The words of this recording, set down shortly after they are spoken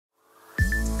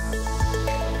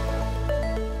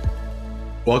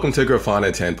Welcome to Grafana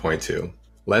 10.2.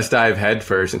 Let's dive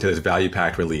headfirst into this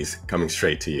value-packed release coming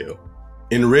straight to you.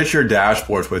 Enrich your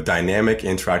dashboards with dynamic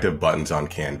interactive buttons on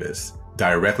canvas,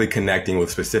 directly connecting with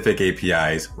specific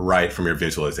APIs right from your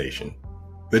visualization.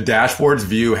 The dashboard's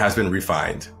view has been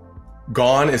refined.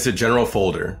 Gone is the general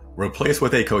folder, replaced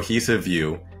with a cohesive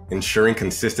view, ensuring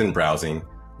consistent browsing,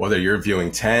 whether you're viewing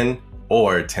 10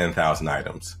 or 10,000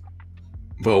 items.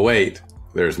 But wait,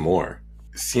 there's more.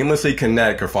 Seamlessly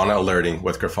connect Grafana Alerting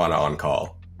with Grafana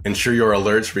OnCall. Ensure your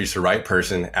alerts reach the right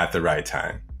person at the right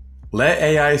time. Let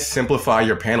AI simplify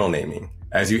your panel naming.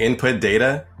 As you input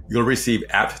data, you'll receive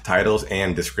app titles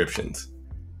and descriptions.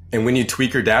 And when you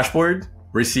tweak your dashboard,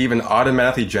 receive an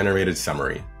automatically generated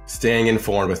summary, staying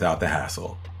informed without the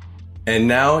hassle. And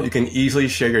now you can easily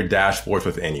share your dashboards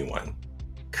with anyone.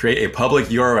 Create a public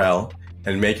URL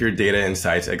and make your data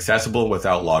insights accessible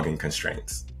without login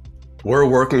constraints. We're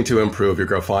working to improve your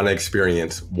Grafana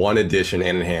experience one addition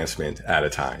and enhancement at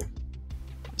a time.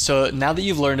 So now that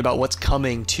you've learned about what's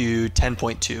coming to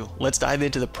 10.2, let's dive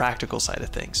into the practical side of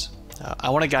things. I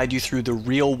want to guide you through the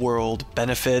real world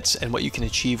benefits and what you can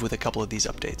achieve with a couple of these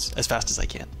updates as fast as I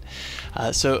can.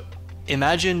 So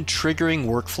imagine triggering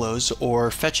workflows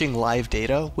or fetching live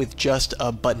data with just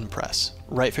a button press,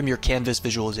 right from your canvas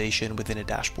visualization within a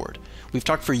dashboard. We've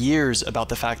talked for years about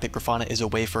the fact that Grafana is a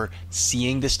way for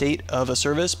seeing the state of a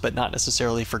service, but not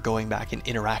necessarily for going back and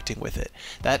interacting with it.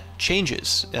 That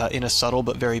changes in a subtle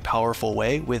but very powerful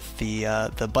way with the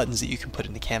buttons that you can put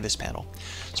in the canvas panel.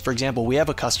 So for example, we have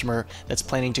a customer that's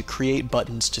planning to create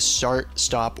buttons to start,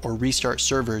 stop, or restart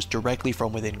servers directly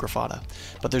from within Grafana.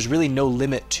 But there's really no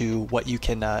limit to what you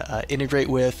can integrate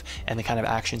with and the kind of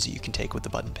actions that you can take with the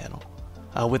button panel.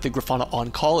 With the Grafana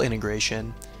OnCall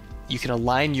integration, you can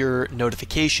align your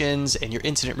notifications and your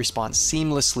incident response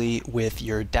seamlessly with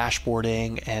your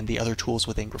dashboarding and the other tools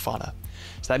within Grafana.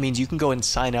 So that means you can go and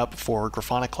sign up for a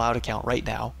Grafana Cloud account right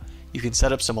now. You can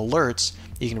set up some alerts,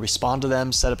 you can respond to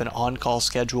them, set up an on-call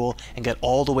schedule, and get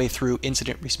all the way through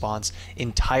incident response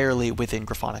entirely within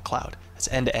Grafana Cloud. That's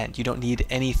end-to-end. You don't need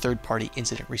any third-party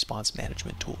incident response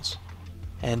management tools.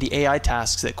 And the AI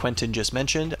tasks that Quentin just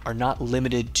mentioned are not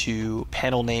limited to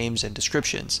panel names and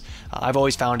descriptions. I've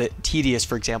always found it tedious,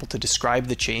 for example, to describe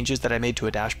the changes that I made to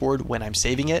a dashboard when I'm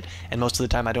saving it, and most of the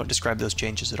time I don't describe those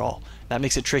changes at all. That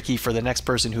makes it tricky for the next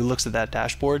person who looks at that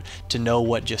dashboard to know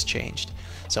what just changed.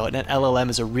 So an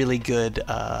LLM is a really good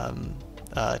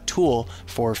tool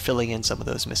for filling in some of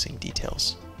those missing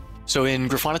details. So in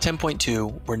Grafana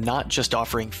 10.2, we're not just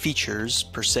offering features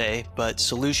per se, but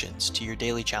solutions to your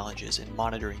daily challenges in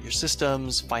monitoring your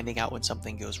systems, finding out when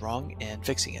something goes wrong, and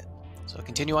fixing it. So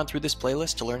continue on through this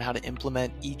playlist to learn how to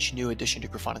implement each new addition to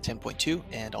Grafana 10.2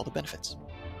 and all the benefits.